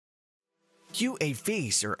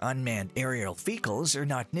UAVs, or unmanned aerial vehicles, are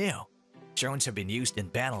not new. Drones have been used in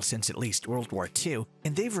battle since at least World War II,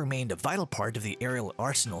 and they've remained a vital part of the aerial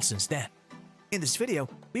arsenal since then. In this video,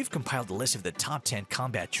 we've compiled a list of the top 10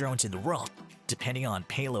 combat drones in the world, depending on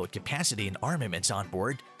payload capacity and armaments on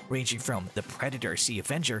board, ranging from the Predator Sea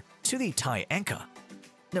Avenger to the TAI Anka.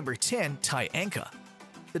 Number 10. TAI Anka.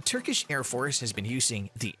 The Turkish Air Force has been using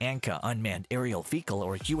the Anka unmanned aerial vehicle,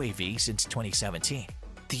 or UAV, since 2017.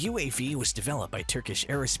 The UAV was developed by Turkish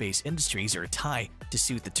Aerospace Industries, or TAI, to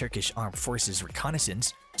suit the Turkish Armed Forces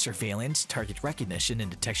reconnaissance, surveillance, target recognition, and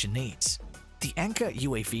detection needs. The Anka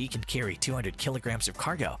UAV can carry 200 kilograms of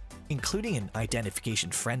cargo, including an identification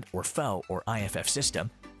friend or foe, or IFF system,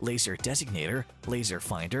 laser designator, laser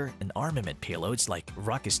finder, and armament payloads like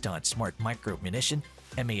Rakistan Smart Micro Munition,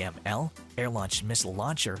 MAML, air-launched missile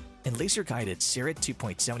launcher, and laser-guided Sirit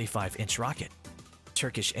 2.75-inch rocket.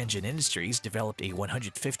 Turkish Engine Industries developed a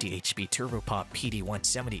 150 HP turboprop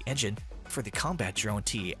PD-170 engine for the combat drone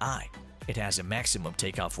TAI. It has a maximum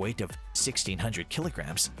takeoff weight of 1,600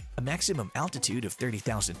 kilograms, a maximum altitude of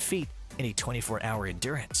 30,000 feet, and a 24-hour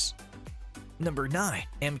endurance. Number 9.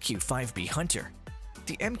 MQ-5B Hunter.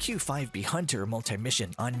 The MQ-5B Hunter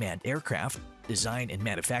multi-mission unmanned aircraft, designed and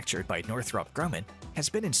manufactured by Northrop Grumman, has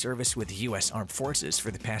been in service with the U.S. Armed Forces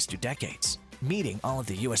for the past 2 decades, meeting all of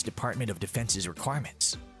the U.S. Department of Defense's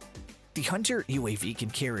requirements. The Hunter UAV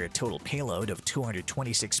can carry a total payload of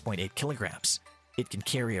 226.8 kilograms. It can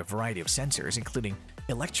carry a variety of sensors, including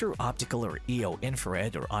electro-optical or EO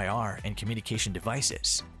infrared or IR and communication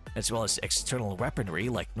devices, as well as external weaponry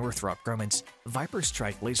like Northrop Grumman's Viper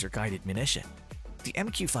Strike laser-guided munition. The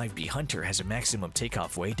MQ-5B Hunter has a maximum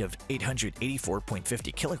takeoff weight of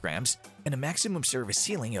 884.50 kilograms and a maximum service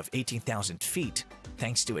ceiling of 18,000 feet,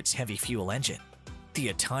 thanks to its heavy fuel engine.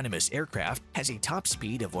 The autonomous aircraft has a top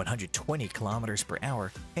speed of 120 kilometers per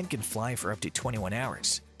hour and can fly for up to 21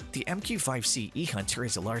 hours. The MQ-5C Hunter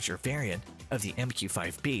is a larger variant of the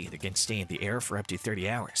MQ-5B that can stay in the air for up to 30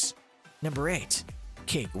 hours. Number 8.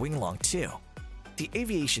 CAIG Winglong 2. The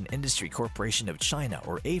Aviation Industry Corporation of China,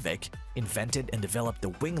 or AVIC, invented and developed the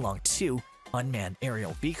Winglong 2 unmanned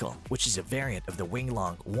aerial vehicle, which is a variant of the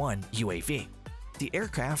Winglong 1 UAV. The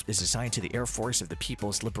aircraft is assigned to the Air Force of the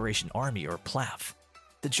People's Liberation Army, or PLAF.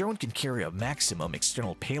 The drone can carry a maximum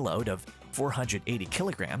external payload of 480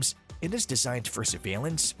 kilograms and is designed for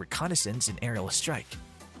surveillance, reconnaissance, and aerial strike.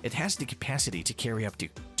 It has the capacity to carry up to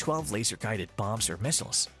 12 laser-guided bombs or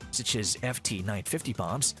missiles, such as FT-950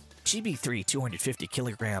 bombs, GB3 250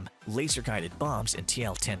 kilogram laser-guided bombs, and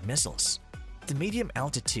TL-10 missiles. The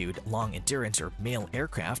medium-altitude, long-endurance or MALE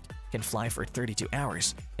aircraft can fly for 32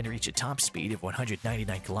 hours and reach a top speed of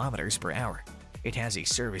 199 kilometers per hour. It has a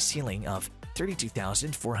service ceiling of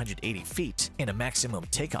 32,480 feet and a maximum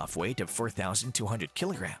takeoff weight of 4,200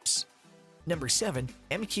 kilograms. Number 7.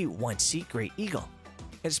 MQ-1C Gray Eagle.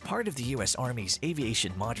 As part of the U.S. Army's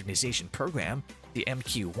Aviation Modernization Program, the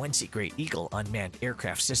MQ-1C Gray Eagle Unmanned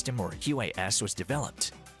Aircraft System, or UAS, was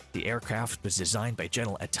developed. The aircraft was designed by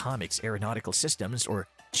General Atomics Aeronautical Systems, or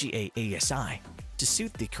GAASI, to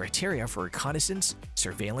suit the criteria for reconnaissance,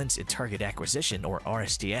 surveillance, and target acquisition, or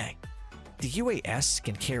RSTA. The UAS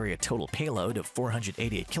can carry a total payload of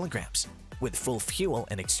 488 kilograms, with full fuel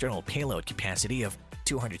and external payload capacity of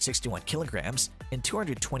 261 kilograms and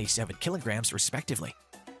 227 kilograms respectively.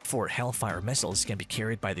 4 HELLFIRE missiles can be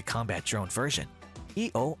carried by the combat drone version.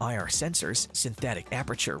 EO/IR sensors, synthetic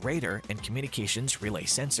aperture radar, and communications relay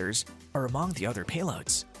sensors are among the other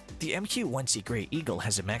payloads. The MQ-1C Gray Eagle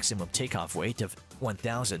has a maximum takeoff weight of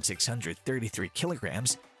 1,633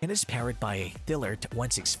 kilograms and is powered by a Thillert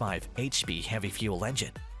 165 HP heavy fuel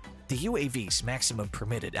engine. The UAV's maximum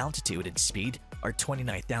permitted altitude and speed are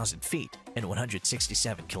 29,000 feet and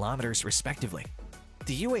 167 kilometers respectively.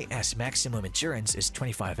 The UAS maximum endurance is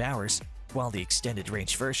 25 hours, while the extended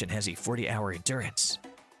range version has a 40-hour endurance.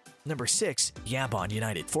 Number 6. YABHON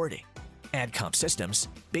United 40. ADCOM Systems,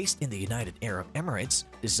 based in the United Arab Emirates,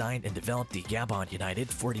 designed and developed the YABHON United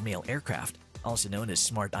 40 male aircraft, also known as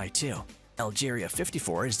Smart I-2. Algeria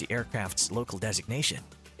 54 is the aircraft's local designation.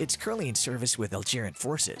 It's currently in service with Algerian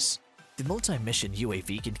forces. The multi-mission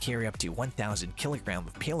UAV can carry up to 1,000 kg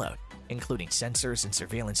of payload, including sensors and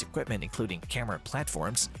surveillance equipment including camera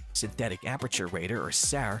platforms, synthetic aperture radar or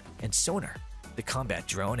SAR, and sonar. The combat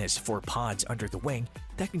drone has 4 pods under the wing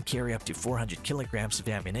that can carry up to 400 kg of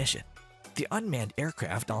ammunition. The unmanned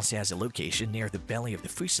aircraft also has a location near the belly of the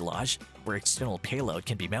fuselage where external payload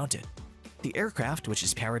can be mounted. The aircraft, which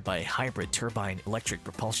is powered by a hybrid turbine electric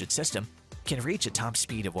propulsion system, can reach a top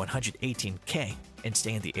speed of 118 km and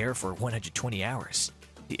stay in the air for 120 hours.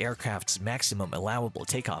 The aircraft's maximum allowable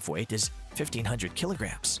takeoff weight is 1,500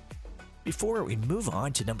 kilograms. Before we move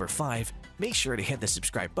on to number 5, make sure to hit the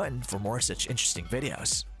subscribe button for more such interesting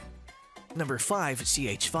videos. Number 5.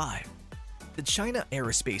 CH-5. The China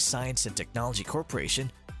Aerospace Science and Technology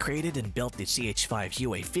Corporation created and built the CH-5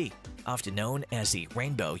 UAV, often known as the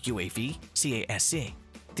Rainbow UAV CASC.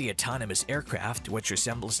 The autonomous aircraft, which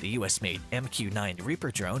resembles the US-made MQ-9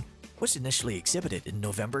 Reaper drone, was initially exhibited in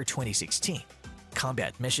November 2016.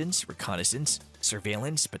 Combat missions, reconnaissance,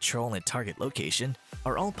 surveillance, patrol, and target location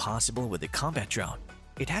are all possible with the combat drone.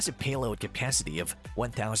 It has a payload capacity of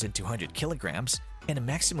 1,200 kilograms and a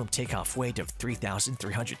maximum takeoff weight of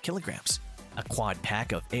 3,300 kilograms. A quad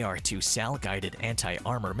pack of AR-2 SAL-guided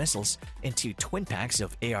anti-armor missiles and 2 twin packs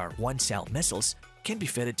of AR-1 SAL missiles can be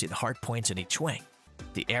fitted to the hardpoints on each wing.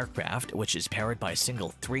 The aircraft, which is powered by a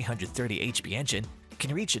single 330 HP engine,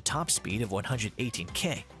 can reach a top speed of 118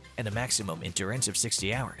 km and a maximum endurance of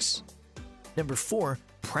 60 hours. Number 4.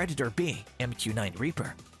 Predator B MQ-9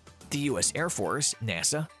 Reaper. The US Air Force,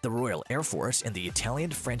 NASA, the Royal Air Force, and the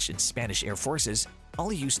Italian, French, and Spanish Air Forces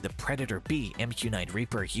all use the Predator B MQ-9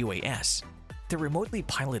 Reaper UAS. The remotely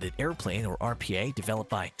piloted airplane, or RPA, developed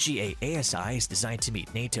by GAASI is designed to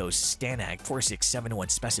meet NATO'S STANAG 4671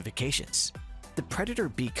 specifications. The Predator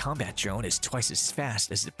B combat drone is twice as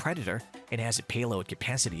fast as the Predator and has a payload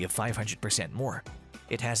capacity of 500% more.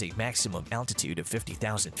 It has a maximum altitude of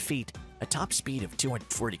 50,000 feet, a top speed of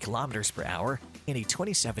 240 km per hour, and a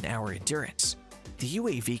 27-hour endurance. The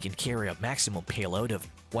UAV can carry a maximum payload of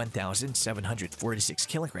 1,746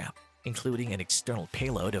 kg, including an external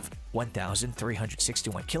payload of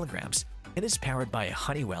 1,361 kg, and is powered by a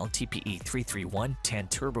Honeywell TPE-331-10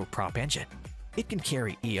 turboprop engine. It can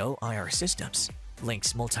carry EO/IR systems,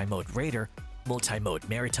 Lynx multimode radar, multimode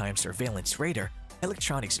maritime surveillance radar,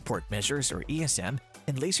 electronic support measures or ESM,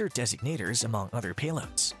 and laser designators, among other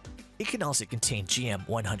payloads. It can also contain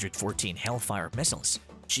GM-114 HELLFIRE missiles,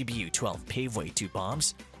 GBU-12 Paveway 2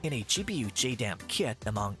 bombs, and a GBU JDAM kit,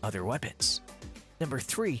 among other weapons. Number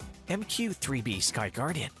 3. MQ-3B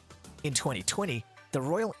SKYGUARDIAN. In 2020, the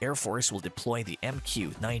Royal Air Force will deploy the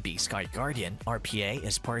MQ-9B SKYGUARDIAN RPA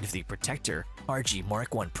as part of the Protector RG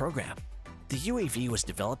Mark I program. The UAV was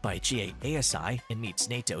developed by GAASI and meets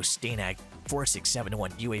NATO's STANAG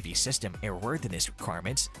 4671 UAV system airworthiness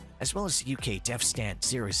requirements, as well as UK DEFSTAN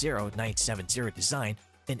 00970 design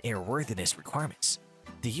and airworthiness requirements.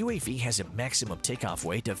 The UAV has a maximum takeoff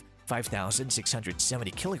weight of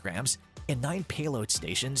 5,670 kilograms and 9 payload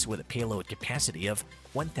stations with a payload capacity of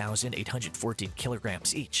 1,814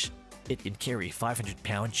 kilograms each. It can carry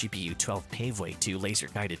 500-pound GBU-12 Paveway 2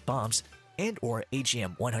 laser-guided bombs and/or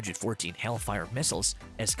AGM-114 HELLFIRE missiles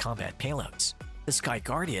as combat payloads. The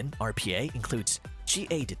SKYGUARDIAN RPA includes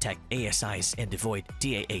GA-Detect ASI's Envoy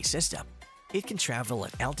DAA system. It can travel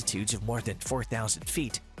at altitudes of more than 4,000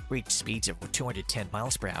 feet, reach speeds of 210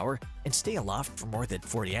 miles per hour, and stay aloft for more than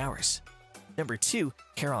 40 hours. Number 2.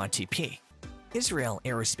 HERON TP. Israel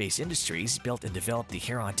Aerospace Industries built and developed the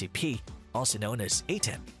HERON TP, also known as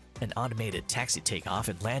ATEM, an automated taxi takeoff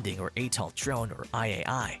and landing or ATOL drone or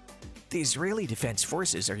IAI. The Israeli Defense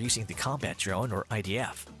Forces are using the combat drone or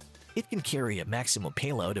IDF. It can carry a maximum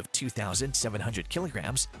payload of 2,700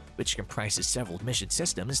 kilograms, which comprises several mission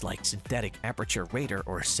systems like synthetic aperture radar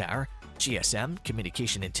or SAR, GSM,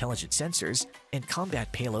 communication intelligence sensors, and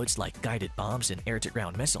combat payloads like guided bombs and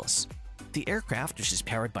air-to-ground missiles. The aircraft, which is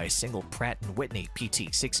powered by a single Pratt & Whitney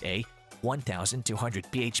PT-6A 1,200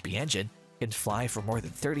 bhp engine, can fly for more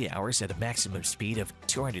than 30 hours at a maximum speed of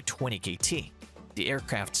 220 kt. The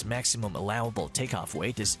aircraft's maximum allowable takeoff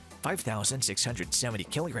weight is 5,670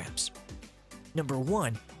 kilograms. Number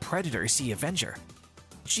 1. Predator C Avenger.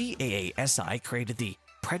 GAASI created the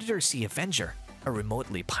Predator C Avenger, a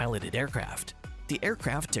remotely piloted aircraft. The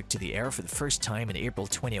aircraft took to the air for the first time in April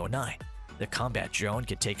 2009. The combat drone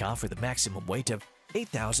can take off with a maximum weight of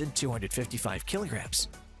 8,255 kilograms.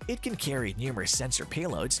 It can carry numerous sensor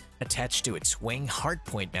payloads attached to its wing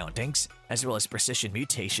hardpoint mountings, as well as precision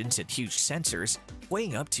mutations and huge sensors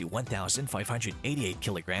weighing up to 1,588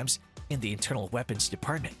 kilograms in the internal weapons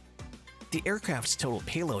department. The aircraft's total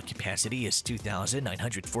payload capacity is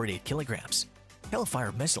 2,948 kilograms.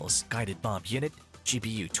 HELLFIRE missiles, guided bomb unit,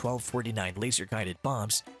 GBU-1249 laser-guided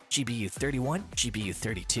bombs, GBU-31,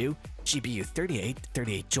 GBU-32, GBU-38,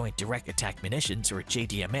 38 Joint Direct Attack Munitions or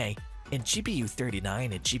JDMA, and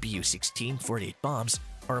GBU-39 and GBU-16 48 bombs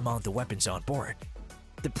are among the weapons on board.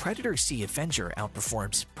 The Predator C Avenger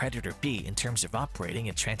outperforms Predator B in terms of operating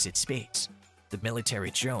and transit speeds. The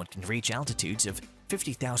military drone can reach altitudes of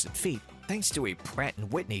 50,000 feet thanks to a Pratt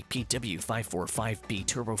 & Whitney PW545B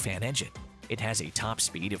turbofan engine. It has a top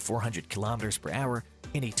speed of 400 km per hour,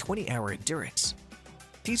 and a 20-hour endurance.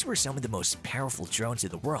 These were some of the most powerful drones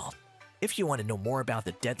in the world. If you want to know more about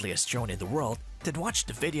the deadliest drone in the world, then watch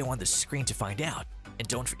the video on the screen to find out. And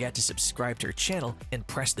don't forget to subscribe to our channel and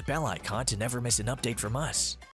press the bell icon to never miss an update from us.